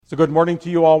So good morning to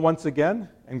you all once again,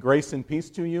 and grace and peace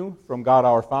to you from God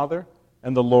our Father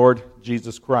and the Lord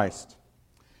Jesus Christ.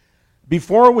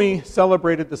 Before we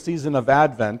celebrated the season of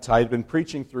Advent, I had been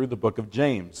preaching through the book of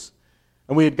James,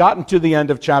 and we had gotten to the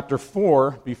end of chapter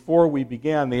 4 before we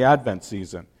began the Advent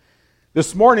season.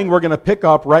 This morning we're going to pick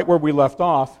up right where we left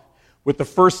off with the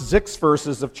first 6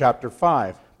 verses of chapter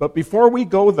 5. But before we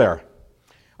go there,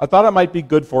 I thought it might be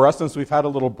good for us, since we've had a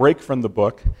little break from the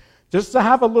book, just to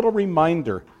have a little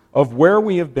reminder of where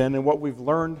we have been and what we've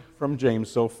learned from James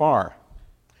so far.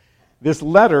 This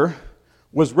letter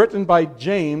was written by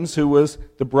James, who was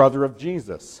the brother of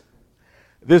Jesus.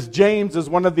 This James is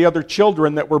one of the other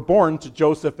children that were born to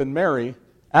Joseph and Mary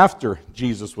after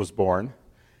Jesus was born,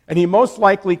 and he most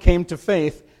likely came to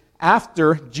faith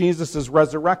after Jesus'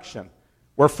 resurrection,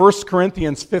 where 1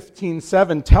 Corinthians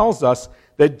 15:7 tells us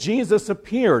that Jesus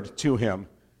appeared to him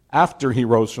after he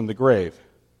rose from the grave.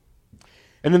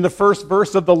 And in the first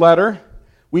verse of the letter,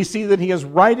 we see that he is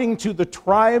writing to the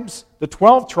tribes, the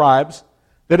 12 tribes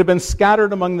that have been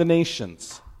scattered among the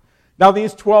nations. Now,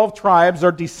 these 12 tribes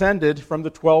are descended from the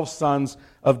 12 sons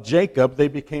of Jacob. They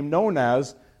became known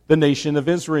as the nation of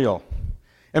Israel.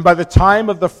 And by the time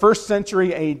of the 1st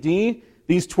century AD,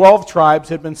 these 12 tribes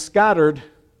had been scattered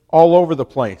all over the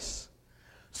place.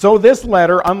 So this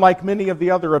letter, unlike many of the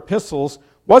other epistles,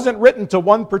 wasn't written to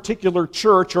one particular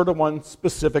church or to one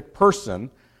specific person.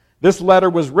 This letter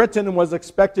was written and was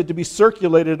expected to be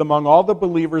circulated among all the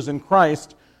believers in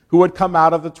Christ who had come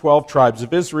out of the 12 tribes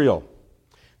of Israel.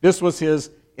 This was his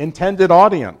intended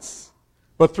audience.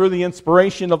 But through the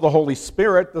inspiration of the Holy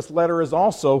Spirit, this letter is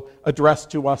also addressed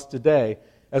to us today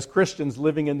as Christians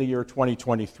living in the year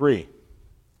 2023.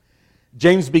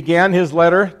 James began his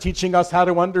letter teaching us how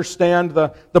to understand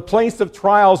the place of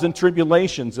trials and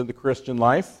tribulations in the Christian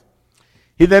life.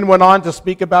 He then went on to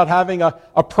speak about having a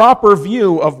proper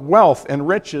view of wealth and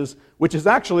riches, which is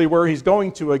actually where he's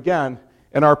going to again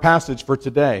in our passage for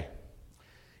today.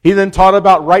 He then taught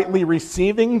about rightly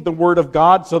receiving the Word of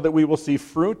God so that we will see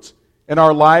fruit in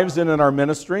our lives and in our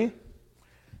ministry.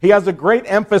 He has a great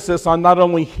emphasis on not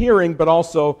only hearing but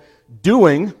also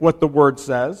doing what the Word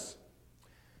says.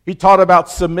 He taught about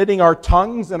submitting our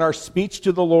tongues and our speech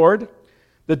to the Lord,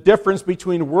 the difference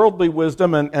between worldly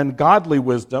wisdom and godly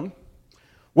wisdom,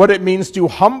 what it means to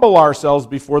humble ourselves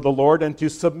before the Lord and to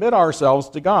submit ourselves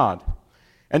to God,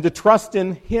 and to trust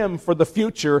in Him for the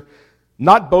future,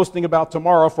 not boasting about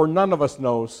tomorrow, for none of us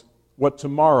knows what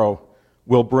tomorrow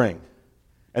will bring.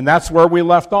 And that's where we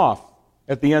left off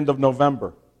at the end of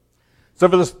November. So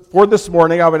for this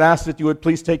morning, I would ask that you would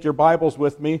please take your Bibles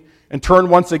with me and turn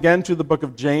once again to the book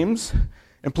of James.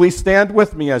 And please stand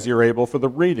with me as you're able for the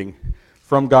reading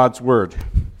from God's Word.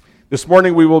 This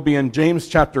morning we will be in James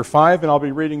chapter 5, and I'll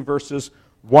be reading verses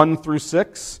 1 through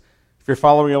 6. If you're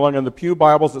following along in the Pew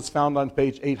Bibles, it's found on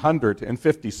page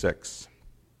 856.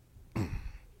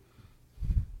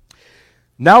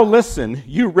 Now listen,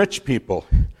 you rich people,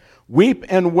 weep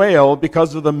and wail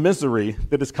because of the misery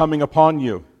that is coming upon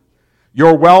you.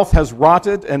 Your wealth has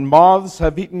rotted, and moths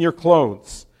have eaten your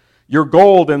clothes. Your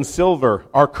gold and silver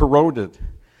are corroded.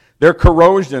 Their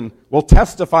corrosion will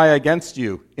testify against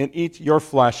you and eat your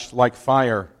flesh like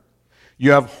fire.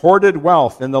 You have hoarded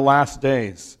wealth in the last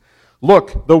days.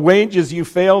 Look, the wages you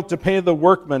failed to pay the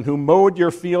workmen who mowed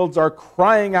your fields are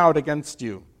crying out against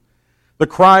you. The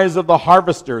cries of the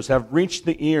harvesters have reached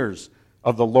the ears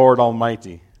of the Lord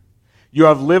Almighty. You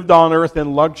have lived on earth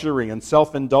in luxury and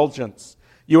self-indulgence.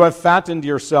 You have fattened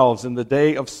yourselves in the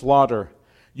day of slaughter.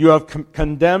 You have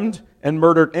condemned and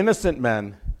murdered innocent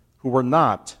men who were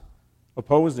not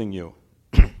opposing you.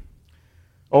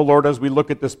 Oh Lord, as we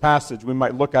look at this passage, we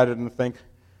might look at it and think,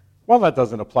 well, that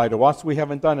doesn't apply to us. We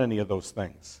haven't done any of those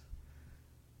things.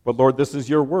 But Lord, this is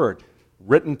your word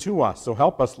written to us. So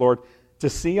help us, Lord, to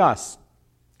see us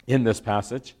in this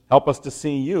passage. Help us to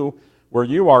see you where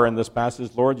you are in this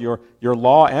passage, Lord, your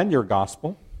law and your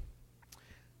gospel.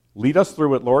 Lead us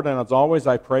through it, Lord, and as always,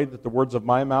 I pray that the words of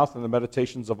my mouth and the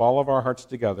meditations of all of our hearts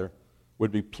together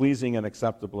would be pleasing and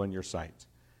acceptable in your sight.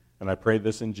 And I pray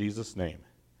this in Jesus' name.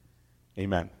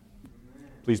 Amen.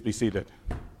 Please be seated.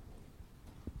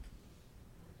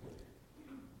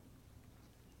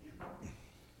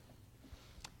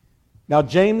 Now,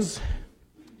 James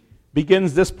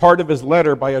begins this part of his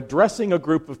letter by addressing a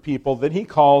group of people that he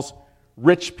calls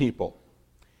rich people.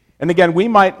 And again, we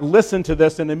might listen to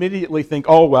this and immediately think,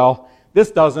 oh, well,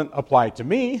 this doesn't apply to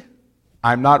me.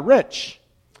 I'm not rich.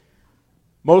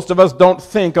 Most of us don't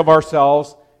think of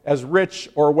ourselves as rich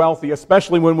or wealthy,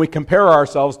 especially when we compare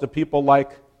ourselves to people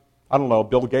like, I don't know,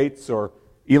 Bill Gates or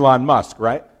Elon Musk,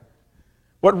 right?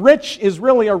 But rich is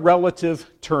really a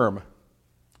relative term.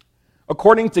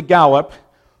 According to Gallup,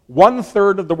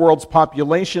 1/3 of the world's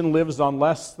population lives on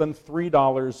less than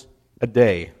 $3 a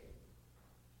day.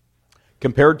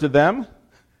 Compared to them,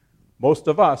 most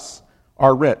of us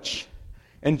are rich.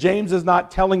 And James is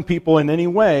not telling people in any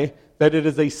way that it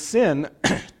is a sin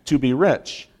to be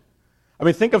rich. I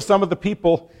mean, think of some of the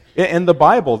people in the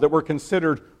Bible that were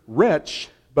considered rich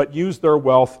but used their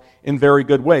wealth in very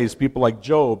good ways. People like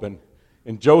Job and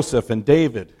Joseph and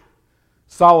David,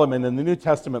 Solomon in the New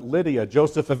Testament, Lydia,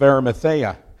 Joseph of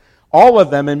Arimathea. All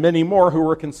of them and many more who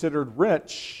were considered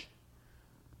rich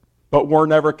but were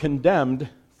never condemned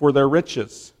for their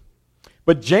riches.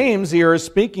 But James here is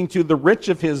speaking to the rich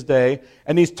of his day,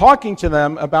 and he's talking to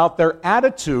them about their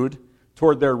attitude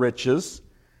toward their riches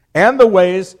and the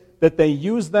ways that they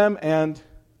use them and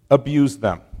abuse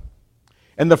them.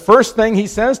 And the first thing he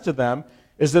says to them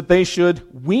is that they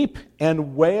should weep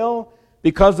and wail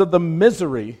because of the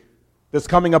misery that's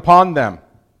coming upon them.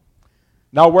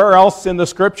 Now, where else in the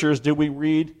Scriptures do we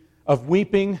read of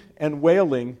weeping and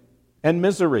wailing and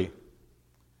misery?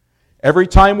 Every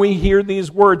time we hear these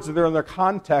words, they're in the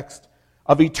context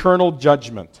of eternal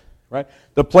judgment. Right?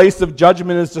 The place of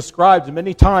judgment is described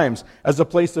many times as a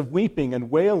place of weeping and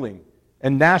wailing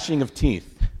and gnashing of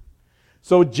teeth.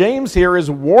 So James here is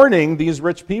warning these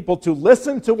rich people to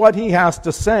listen to what he has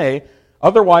to say,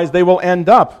 otherwise they will end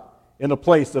up in a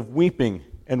place of weeping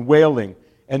and wailing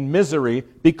and misery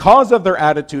because of their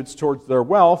attitudes towards their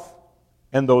wealth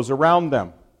and those around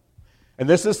them. And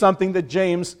this is something that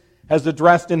James has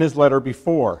addressed in his letter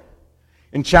before.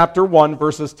 In chapter 1,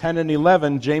 verses 10 and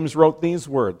 11, James wrote these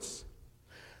words,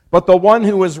 "But the one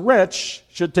who is rich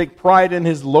should take pride in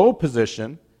his low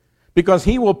position, because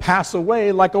he will pass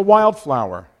away like a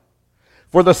wildflower.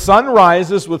 For the sun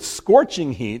rises with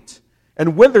scorching heat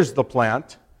and withers the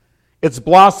plant. Its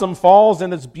blossom falls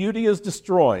and its beauty is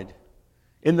destroyed.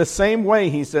 In the same way,"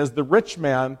 he says, "the rich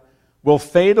man will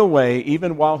fade away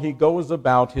even while he goes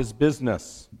about his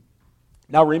business."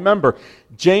 Now remember,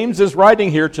 James is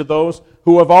writing here to those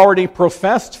who have already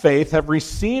professed faith, have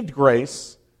received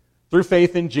grace through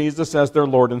faith in Jesus as their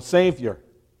Lord and Savior.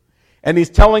 And he's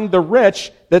telling the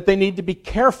rich that they need to be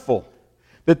careful,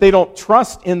 that they don't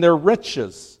trust in their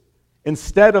riches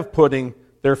instead of putting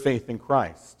their faith in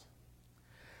Christ.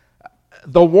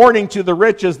 The warning to the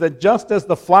rich is that just as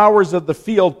the flowers of the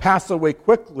field pass away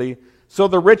quickly, so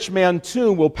the rich man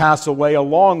too will pass away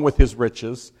along with his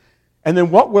riches. And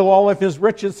then what will all of his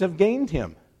riches have gained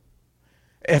him?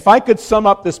 If I could sum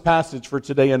up this passage for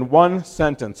today in one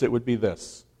sentence, it would be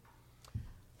this: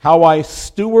 how I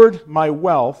steward my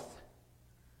wealth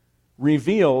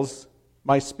reveals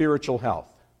my spiritual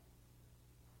health.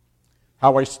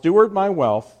 How I steward my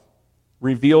wealth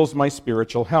reveals my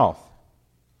spiritual health.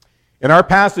 In our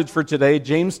passage for today,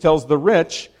 James tells the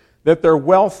rich that their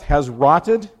wealth has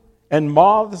rotted and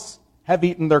moths have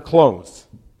eaten their clothes.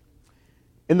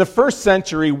 In the first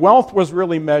century, wealth was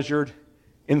really measured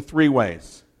in three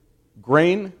ways: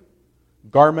 grain,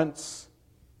 garments,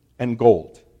 and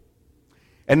gold.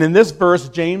 And in this verse,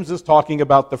 James is talking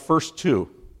about the first two.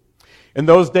 In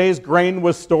those days, grain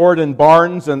was stored in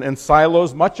barns and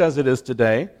silos, much as it is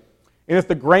today. And if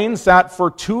the grain sat for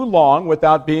too long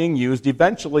without being used,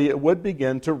 eventually it would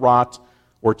begin to rot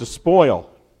or to spoil.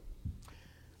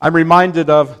 I'm reminded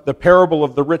of the parable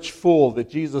of the rich fool that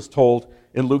Jesus told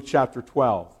in Luke chapter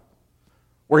 12,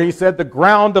 where he said the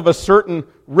ground of a certain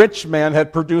rich man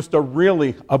had produced a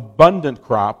really abundant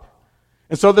crop.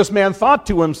 And so this man thought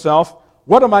to himself,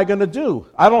 what am I going to do?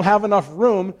 I don't have enough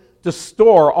room to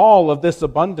store all of this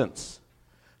abundance.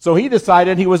 So he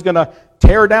decided he was going to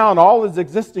tear down all his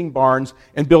existing barns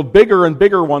and build bigger and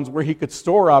bigger ones where he could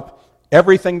store up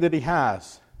everything that he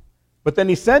has. But then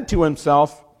he said to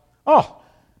himself, oh,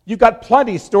 you've got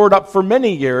plenty stored up for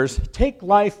many years. Take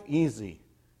life easy.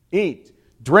 Eat,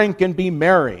 drink, and be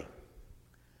merry.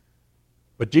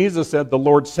 But Jesus said, the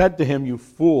Lord said to him, you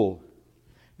fool,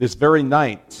 this very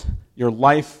night your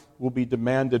life will be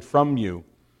demanded from you.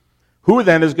 Who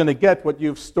then is going to get what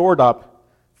you've stored up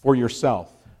for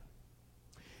yourself?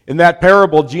 In that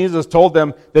parable, Jesus told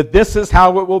them that this is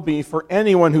how it will be for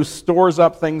anyone who stores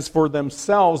up things for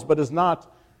themselves but is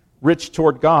not rich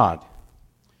toward God.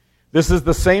 This is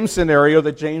the same scenario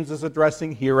that James is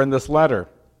addressing here in this letter.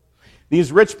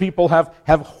 These rich people have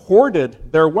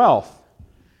hoarded their wealth.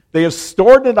 They have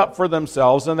stored it up for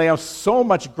themselves, and they have so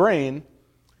much grain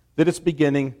that it's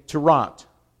beginning to rot.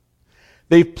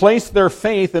 They've placed their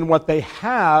faith in what they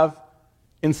have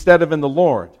instead of in the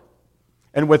Lord.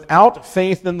 And without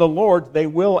faith in the Lord, they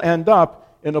will end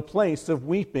up in a place of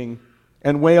weeping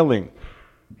and wailing.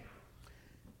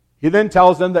 He then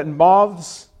tells them that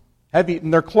moths have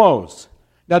eaten their clothes.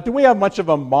 Now, do we have much of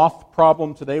a moth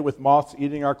problem today with moths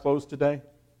eating our clothes today?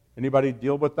 Anybody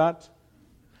deal with that?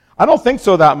 I don't think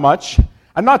so that much.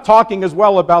 I'm not talking as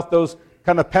well about those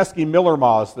kind of pesky miller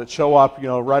moths that show up,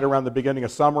 right around the beginning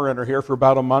of summer and are here for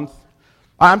about a month.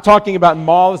 I'm talking about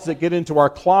moths that get into our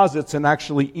closets and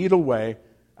actually eat away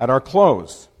at our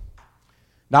clothes.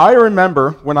 Now, I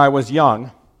remember when I was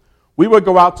young, we would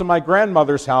go out to my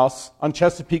grandmother's house on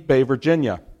Chesapeake Bay,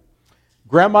 Virginia.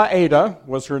 Grandma Ada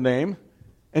was her name,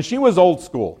 and she was old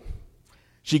school.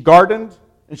 She gardened,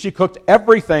 and she cooked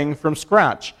everything from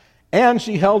scratch, and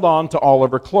she held on to all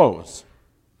of her clothes.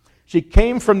 She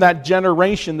came from that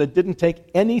generation that didn't take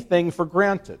anything for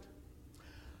granted.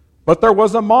 But there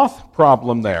was a moth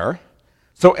problem there,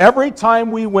 so every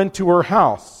time we went to her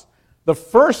house, the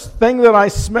first thing that I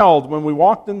smelled when we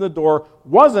walked in the door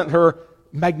wasn't her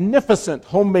magnificent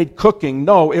homemade cooking.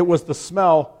 No, it was the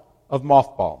smell of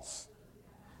mothballs.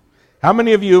 How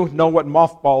many of you know what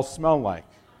mothballs smell like?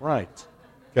 Right.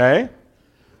 Okay.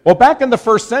 Well, back in the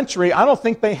first century, I don't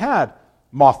think they had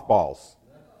mothballs.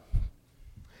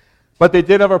 But they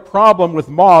did have a problem with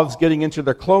moths getting into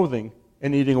their clothing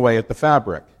and eating away at the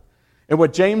fabric. And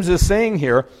what James is saying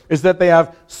here is that they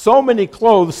have so many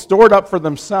clothes stored up for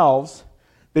themselves,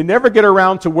 they never get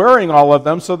around to wearing all of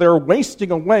them, so they're wasting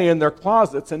away in their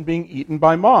closets and being eaten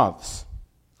by moths.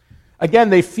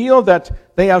 Again, they feel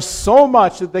that they have so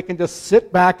much that they can just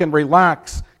sit back and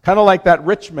relax, kind of like that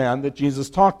rich man that Jesus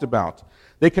talked about.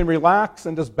 They can relax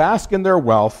and just bask in their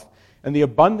wealth and the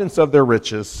abundance of their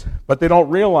riches, but they don't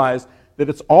realize that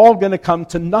it's all going to come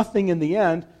to nothing in the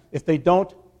end if they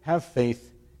don't have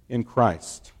faith in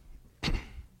Christ.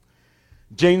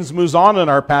 James moves on in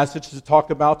our passage to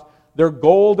talk about their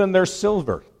gold and their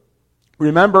silver.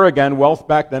 Remember, again, wealth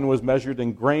back then was measured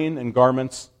in grain and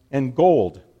garments and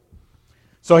gold.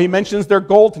 So he mentions their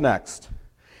gold next.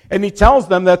 And he tells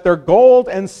them that their gold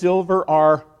and silver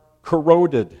are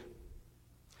corroded.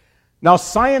 Now,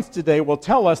 science today will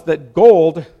tell us that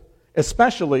gold,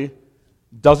 especially,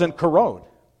 doesn't corrode.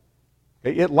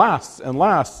 Okay? It lasts and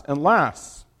lasts and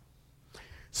lasts.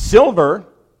 Silver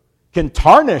can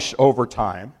tarnish over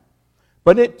time,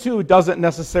 but it too doesn't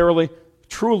necessarily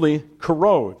truly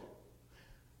corrode.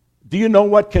 Do you know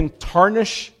what can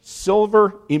tarnish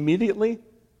silver immediately?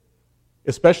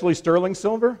 Especially sterling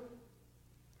silver?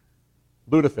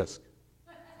 Lutefisk.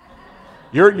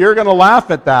 You're going to laugh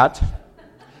at that.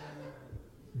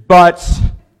 But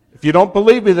if you don't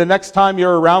believe me, the next time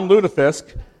you're around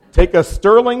lutefisk, take a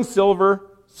sterling silver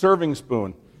serving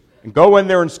spoon and go in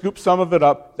there and scoop some of it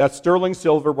up. That sterling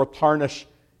silver will tarnish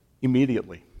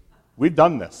immediately. We've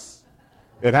done this.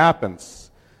 It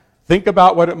happens. Think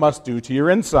about what it must do to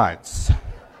your insides.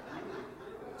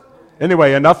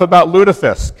 Anyway, enough about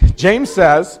lutefisk. James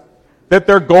says that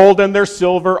their gold and their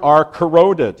silver are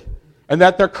corroded, and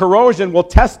that their corrosion will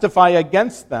testify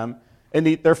against them and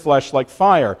eat their flesh like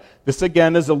fire. This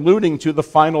again is alluding to the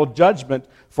final judgment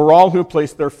for all who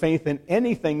place their faith in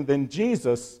anything than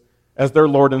Jesus as their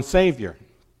Lord and Savior.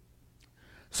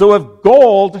 So if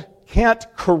gold can't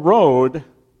corrode,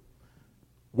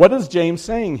 what is James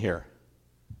saying here?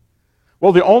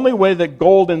 Well, the only way that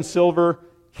gold and silver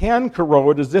can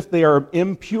corrode is if they are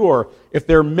impure, if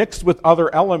they're mixed with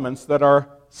other elements that are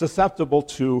susceptible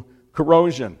to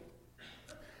corrosion.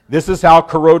 This is how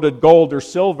corroded gold or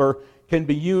silver can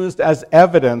be used as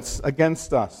evidence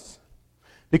against us.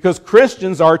 Because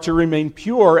Christians are to remain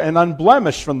pure and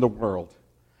unblemished from the world.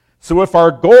 So if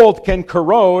our gold can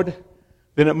corrode,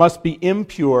 then it must be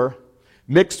impure,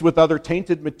 mixed with other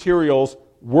tainted materials,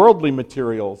 worldly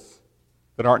materials,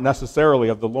 that aren't necessarily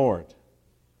of the Lord.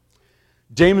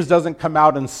 James doesn't come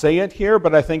out and say it here,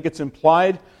 but I think it's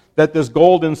implied that this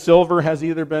gold and silver has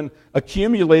either been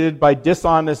accumulated by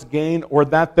dishonest gain or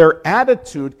that their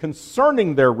attitude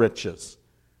concerning their riches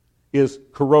is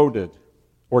corroded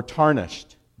or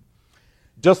tarnished.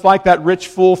 Just like that rich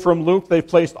fool from Luke, they've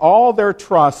placed all their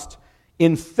trust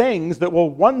in things that will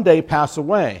one day pass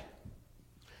away.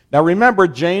 Now remember,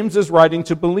 James is writing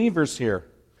to believers here.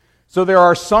 So there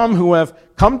are some who have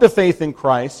come to faith in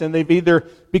Christ, and they've either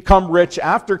become rich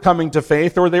after coming to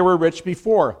faith, or they were rich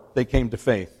before they came to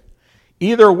faith.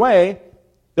 Either way,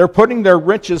 they're putting their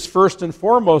riches first and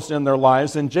foremost in their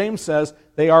lives, and James says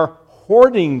they are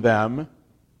hoarding them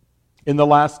in the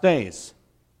last days.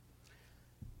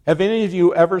 Have any of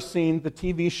you ever seen the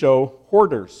TV show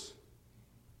Hoarders?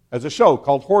 As a show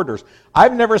called Hoarders.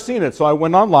 I've never seen it, so I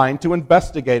went online to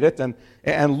investigate it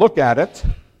and look at it.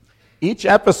 Each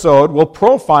episode will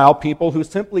profile people who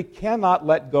simply cannot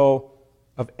let go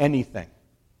of anything.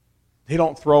 They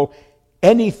don't throw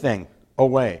anything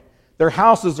away. Their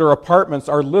houses or apartments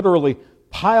are literally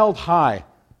piled high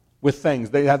with things.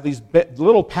 They have these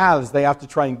little paths they have to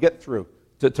try and get through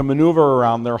to maneuver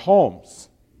around their homes.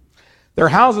 Their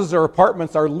houses or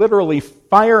apartments are literally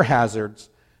fire hazards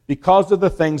because of the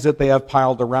things that they have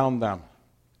piled around them.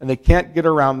 And they can't get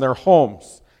around their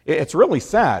homes. It's really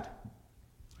sad.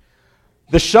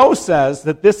 The show says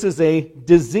that this is a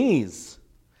disease.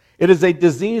 It is a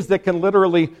disease that can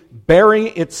literally bury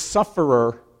its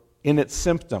sufferer in its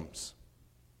symptoms.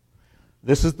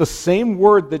 This is the same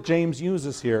word that James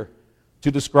uses here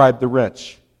to describe the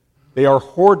rich. They are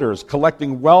hoarders,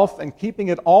 collecting wealth and keeping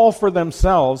it all for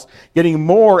themselves, getting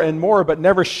more and more, but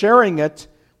never sharing it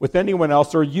with anyone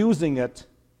else or using it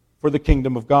for the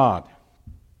kingdom of God.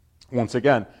 Once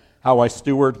again, how I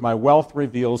steward my wealth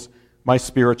reveals my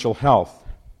spiritual health.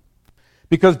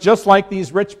 Because just like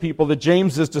these rich people that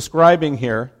James is describing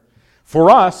here,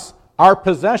 for us, our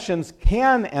possessions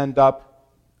can end up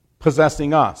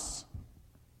possessing us.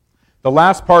 The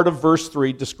last part of verse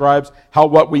 3 describes how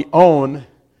what we own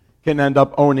can end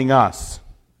up owning us.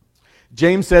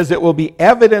 James says it will be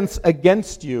evidence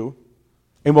against you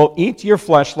and will eat your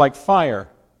flesh like fire.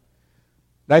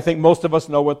 And I think most of us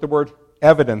know what the word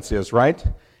evidence is, right?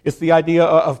 It's the idea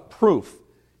of proof.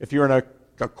 If you're in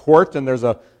a court and there's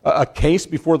a case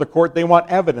before the court, they want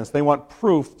evidence. They want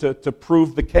proof to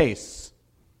prove the case.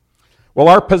 Well,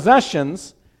 our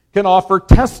possessions can offer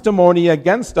testimony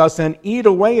against us and eat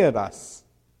away at us.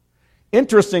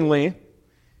 Interestingly,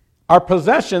 our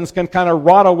possessions can kind of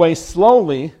rot away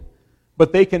slowly,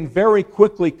 but they can very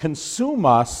quickly consume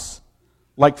us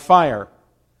like fire,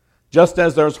 just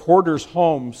as those hoarders'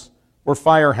 homes were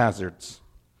fire hazards.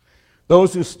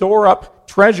 Those who store up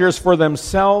treasures for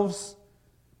themselves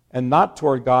and not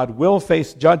toward God will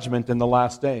face judgment in the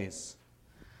last days.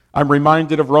 I'm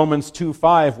reminded of Romans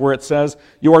 2:5, where it says,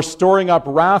 "You are storing up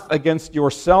wrath against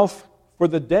yourself for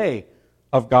the day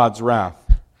of God's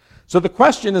wrath." So the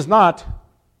question is not,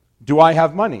 do I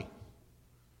have money?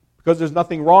 Because there's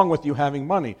nothing wrong with you having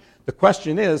money. The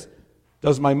question is,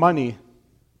 does my money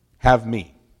have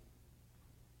me?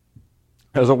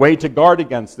 As a way to guard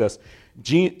against this,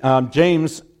 Jesus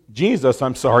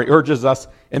urges us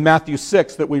in Matthew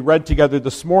 6 that we read together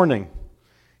this morning.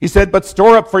 He said, "But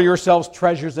store up for yourselves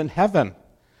treasures in heaven,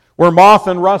 where moth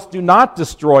and rust do not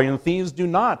destroy and thieves do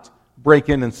not break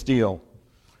in and steal.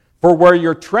 For where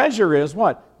your treasure is,"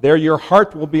 what? "There your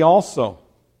heart will be also."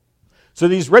 So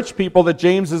these rich people that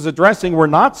James is addressing were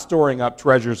not storing up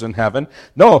treasures in heaven.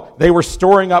 No, they were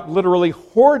storing up, literally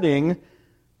hoarding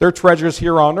their treasures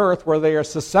here on earth, where they are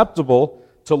susceptible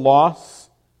to loss,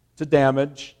 to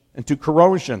damage, and to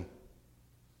corrosion.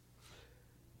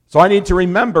 So I need to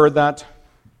remember that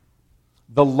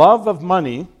the love of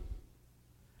money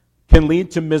can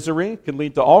lead to misery, can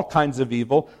lead to all kinds of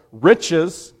evil.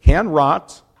 Riches can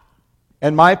rot,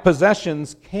 and my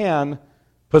possessions can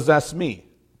possess me.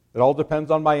 It all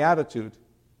depends on my attitude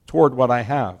toward what I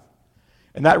have.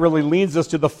 And that really leads us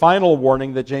to the final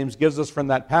warning that James gives us from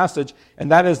that passage,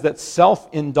 and that is that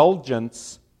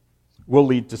self-indulgence will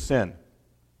lead to sin.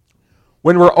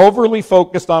 When we're overly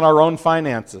focused on our own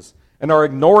finances and are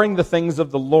ignoring the things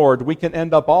of the Lord, we can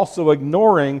end up also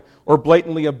ignoring or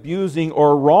blatantly abusing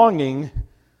or wronging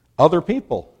other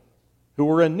people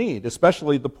who are in need,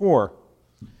 especially the poor.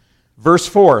 Verse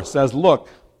 4 says, "Look,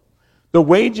 the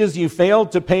wages you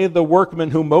failed to pay the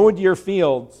workmen who mowed your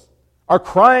fields are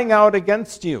crying out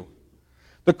against you.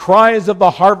 The cries of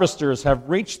the harvesters have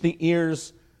reached the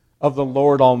ears of the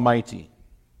Lord Almighty."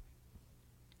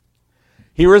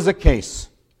 Here is a case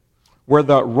where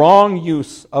the wrong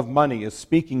use of money is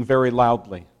speaking very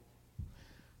loudly.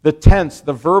 The tense,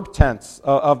 the verb tense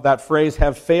of that phrase,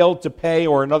 "have failed to pay,"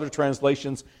 or in other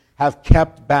translations, "have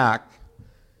kept back,"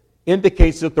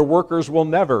 indicates that the workers will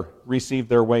never receive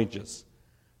their wages.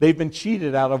 They've been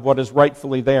cheated out of what is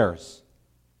rightfully theirs.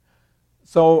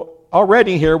 So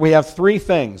already here we have three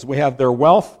things. We have their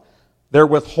wealth, their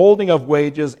withholding of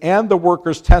wages, and the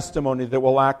workers' testimony that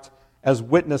will act as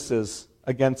witnesses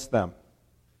against them.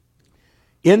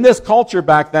 In this culture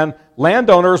back then,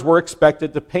 landowners were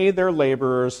expected to pay their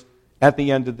laborers at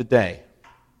the end of the day.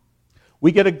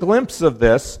 We get a glimpse of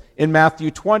this in Matthew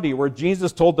 20, where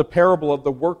Jesus told the parable of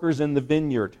the workers in the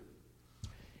vineyard.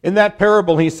 In that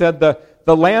parable, he said the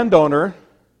landowner,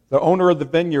 the owner of the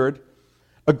vineyard,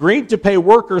 agreed to pay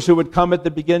workers who would come at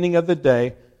the beginning of the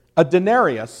day a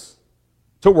denarius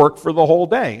to work for the whole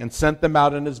day, and sent them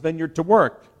out in his vineyard to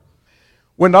work.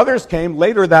 When others came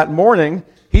later that morning,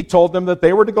 he told them that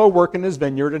they were to go work in his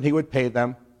vineyard and he would pay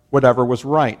them whatever was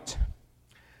right.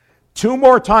 2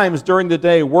 more times during the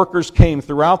day, workers came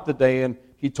throughout the day and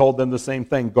he told them the same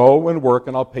thing: "Go and work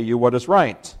and I'll pay you what is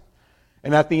right."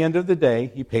 And at the end of the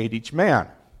day, he paid each man.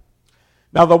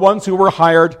 Now the ones who were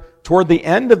hired toward the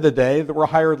end of the day, that were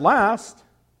hired last,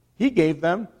 he gave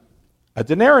them a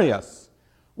denarius,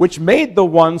 which made the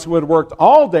ones who had worked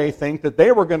all day think that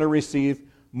they were going to receive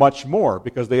much more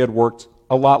because they had worked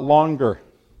a lot longer.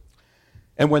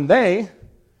 And when they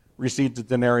received a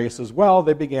denarius as well,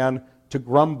 they began to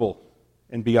grumble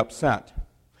and be upset.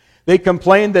 They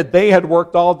complained that they had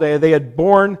worked all day. They had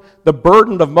borne the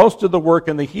burden of most of the work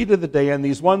in the heat of the day, and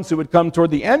these ones who would come toward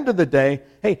the end of the day,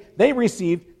 hey, they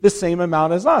received the same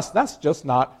amount as us. That's just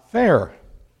not fair.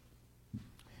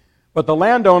 But the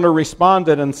landowner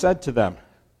responded and said to them,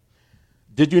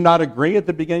 "Did you not agree at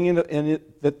the beginning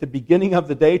of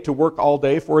the day to work all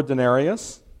day for a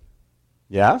denarius?"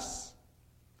 "Yes.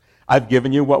 I've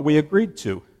given you what we agreed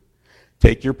to.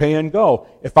 Take your pay and go.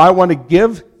 If I want to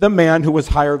give the man who was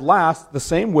hired last the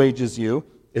same wage as you,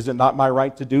 is it not my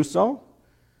right to do so?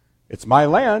 It's my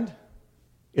land.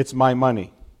 It's my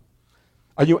money.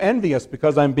 Are you envious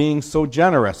because I'm being so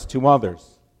generous to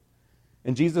others?"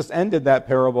 And Jesus ended that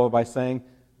parable by saying,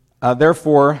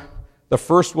 "Therefore, the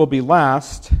first will be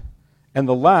last, and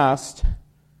the last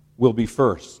will be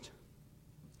first."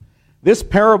 This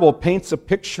parable paints a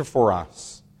picture for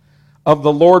us of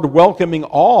the Lord welcoming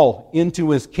all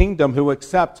into his kingdom who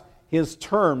accept his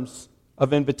terms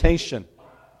of invitation,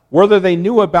 whether they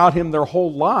knew about him their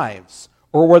whole lives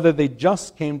or whether they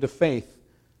just came to faith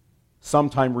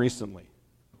sometime recently.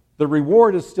 The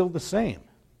reward is still the same.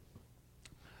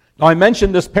 Now, I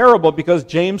mentioned this parable because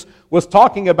James was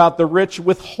talking about the rich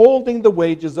withholding the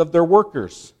wages of their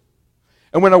workers.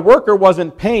 And when a worker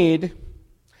wasn't paid,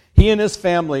 he and his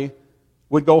family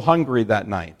would go hungry that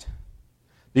night.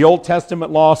 The Old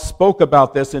Testament law spoke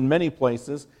about this in many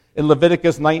places. In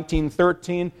Leviticus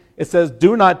 19:13, it says,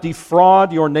 "Do not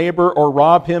defraud your neighbor or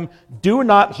rob him. Do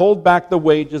not hold back the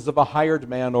wages of a hired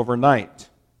man overnight."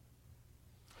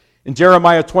 In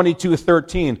Jeremiah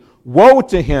 22:13, "Woe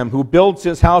to him who builds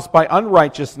his house by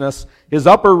unrighteousness, his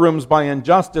upper rooms by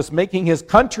injustice, making his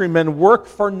countrymen work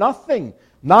for nothing,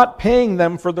 not paying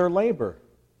them for their labor."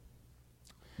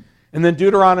 And then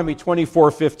Deuteronomy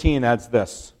 24:15 adds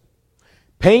this,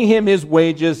 "Pay him his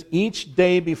wages each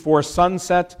day before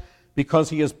sunset, because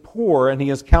he is poor and he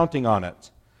is counting on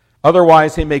it.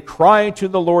 Otherwise he may cry to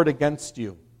the Lord against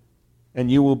you,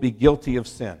 and you will be guilty of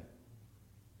sin."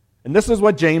 And this is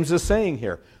what James is saying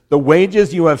here. The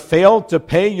wages you have failed to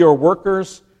pay your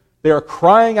workers, they are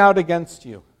crying out against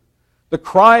you. The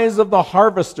cries of the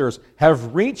harvesters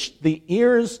have reached the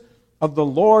ears of the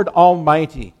Lord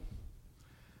Almighty.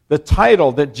 The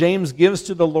title that James gives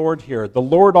to the Lord here, the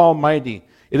Lord Almighty,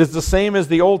 it is the same as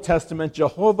the Old Testament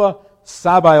Jehovah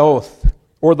Sabaoth,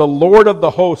 or the Lord of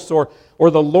the hosts, or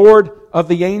the Lord of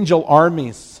the angel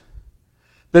armies.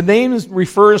 The name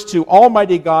refers to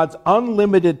Almighty God's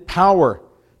unlimited power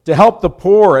to help the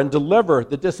poor and deliver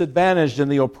the disadvantaged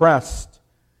and the oppressed.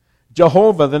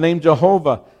 Jehovah, the name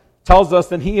Jehovah, tells us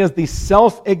that he is the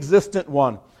self-existent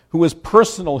one who is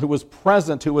personal, who is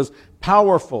present, who is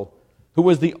powerful, who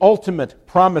is the ultimate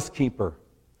promise keeper.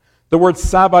 The word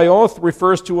Sabaoth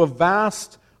refers to a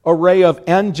vast array of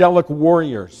angelic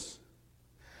warriors.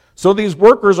 So these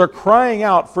workers are crying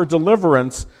out for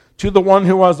deliverance to the one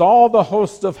who has all the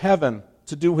hosts of heaven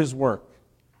to do his work.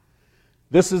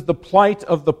 This is the plight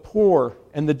of the poor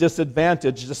and the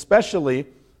disadvantaged, especially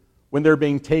when they're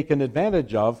being taken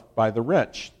advantage of by the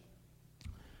rich.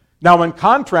 Now, in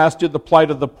contrast to the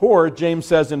plight of the poor, James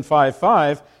says in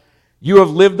 5:5, "You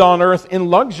have lived on earth in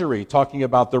luxury," talking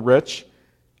about the rich,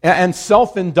 "and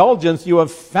self-indulgence, you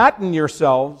have fattened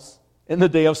yourselves in the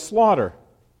day of slaughter."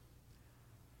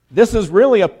 This is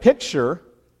really a picture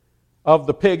of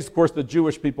the pigs. Of course, the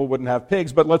Jewish people wouldn't have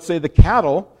pigs, but let's say the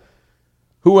cattle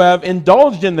who have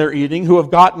indulged in their eating, who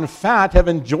have gotten fat, have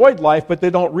enjoyed life, but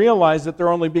they don't realize that they're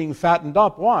only being fattened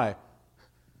up. Why?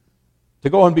 To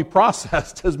go and be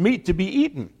processed as meat to be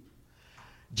eaten.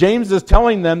 James is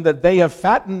telling them that they have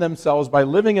fattened themselves by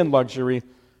living in luxury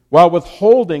while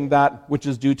withholding that which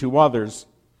is due to others,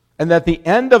 and that the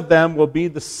end of them will be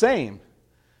the same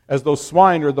as those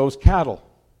swine or those cattle.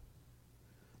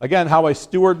 Again, how I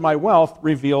steward my wealth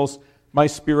reveals my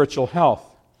spiritual health.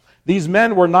 These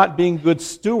men were not being good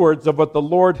stewards of what the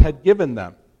Lord had given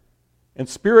them, and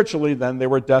spiritually then they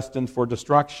were destined for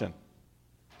destruction.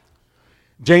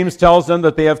 James tells them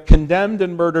that they have condemned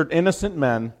and murdered innocent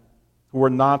men who were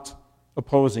not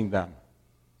opposing them.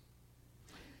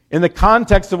 In the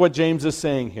context of what James is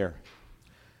saying here,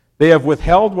 they have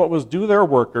withheld what was due their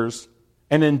workers,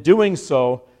 and in doing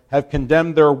so have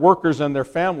condemned their workers and their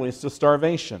families to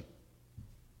starvation.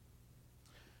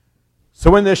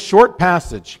 So in this short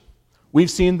passage,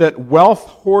 we've seen that wealth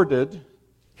hoarded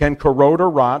can corrode or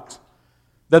rot,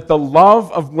 that the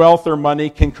love of wealth or money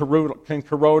can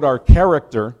corrode our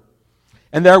character,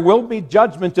 and there will be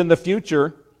judgment in the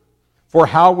future for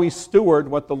how we steward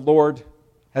what the Lord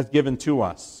has given to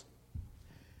us.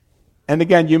 And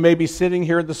again, you may be sitting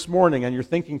here this morning and you're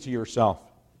thinking to yourself,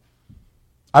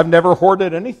 I've never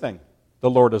hoarded anything the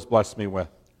Lord has blessed me with.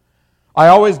 I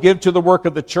always give to the work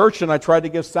of the church, and I try to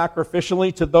give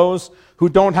sacrificially to those who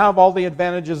don't have all the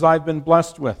advantages I've been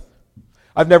blessed with.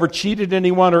 I've never cheated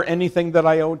anyone or anything that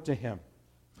I owed to him.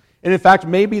 And in fact,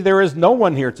 maybe there is no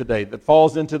one here today that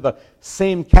falls into the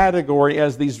same category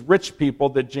as these rich people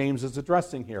that James is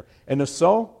addressing here. And if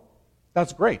so,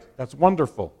 that's great. That's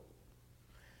wonderful.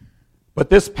 But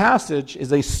this passage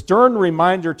is a stern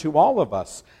reminder to all of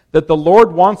us that the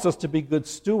Lord wants us to be good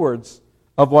stewards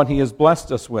of what he has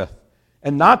blessed us with,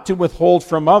 and not to withhold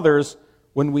from others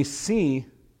when we see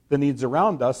the needs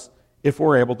around us if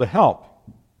we're able to help.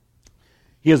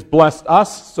 He has blessed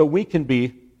us so we can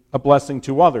be a blessing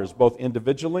to others, both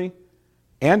individually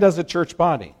and as a church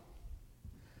body.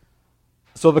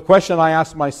 So the question I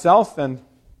ask myself, and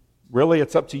really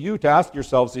it's up to you to ask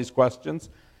yourselves these questions,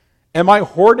 am I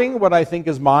hoarding what I think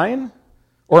is mine,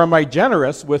 or am I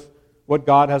generous with what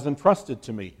God has entrusted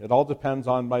to me? It all depends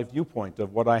on my viewpoint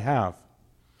of what I have.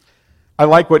 I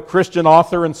like what Christian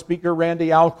author and speaker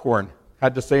Randy Alcorn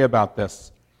had to say about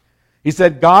this. He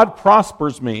said, God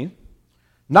prospers me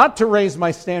not to raise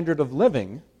my standard of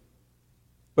living,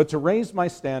 but to raise my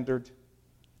standard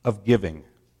of giving.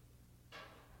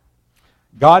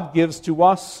 God gives to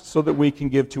us so that we can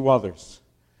give to others.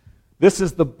 This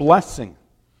is the blessing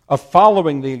of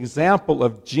following the example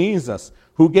of Jesus,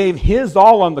 who gave his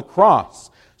all on the cross,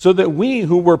 so that we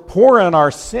who were poor in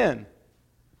our sin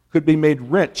could be made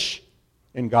rich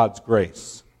in God's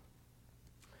grace.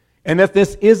 And if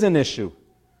this is an issue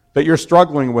that you're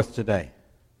struggling with today,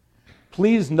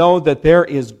 please know that there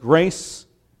is grace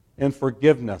and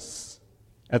forgiveness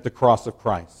at the cross of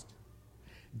Christ.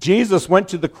 Jesus went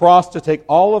to the cross to take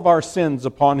all of our sins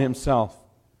upon himself.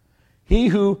 He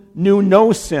who knew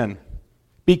no sin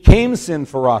became sin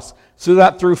for us, so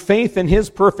that through faith in his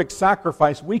perfect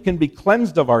sacrifice, we can be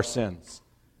cleansed of our sins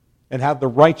and have the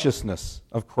righteousness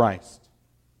of Christ.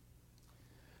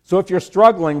 So if you're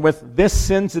struggling with this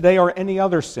sin today or any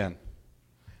other sin,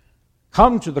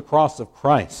 come to the cross of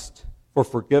Christ for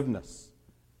forgiveness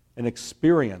and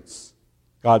experience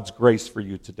God's grace for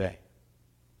you today.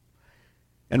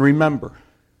 And remember,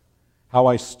 how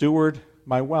I steward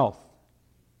my wealth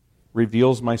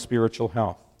reveals my spiritual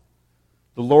health.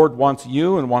 The Lord wants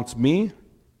you and wants me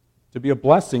to be a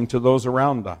blessing to those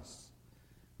around us.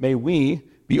 May we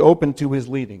be open to his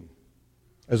leading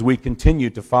as we continue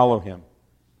to follow him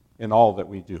in all that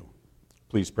we do.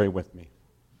 Please pray with me.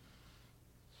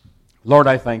 Lord,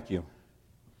 I thank you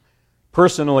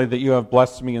personally that you have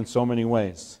blessed me in so many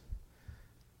ways.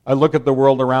 I look at the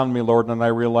world around me, Lord, and I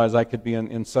realize I could be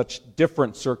in such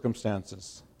different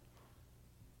circumstances.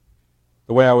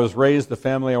 The way I was raised, the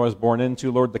family I was born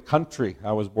into, Lord, the country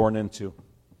I was born into.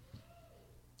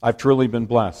 I've truly been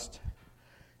blessed.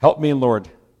 Help me, Lord,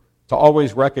 to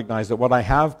always recognize that what I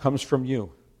have comes from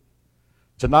you.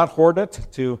 To not hoard it,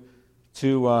 to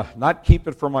not keep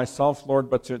it for myself, Lord,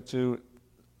 but to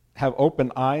have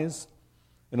open eyes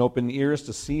and open ears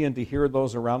to see and to hear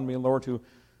those around me, Lord, who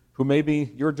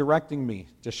maybe you're directing me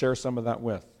to share some of that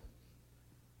with,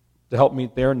 to help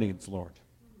meet their needs, Lord.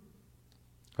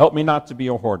 Help me not to be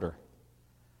a hoarder,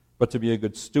 but to be a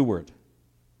good steward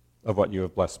of what you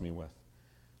have blessed me with.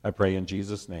 I pray in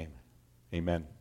Jesus' name. Amen.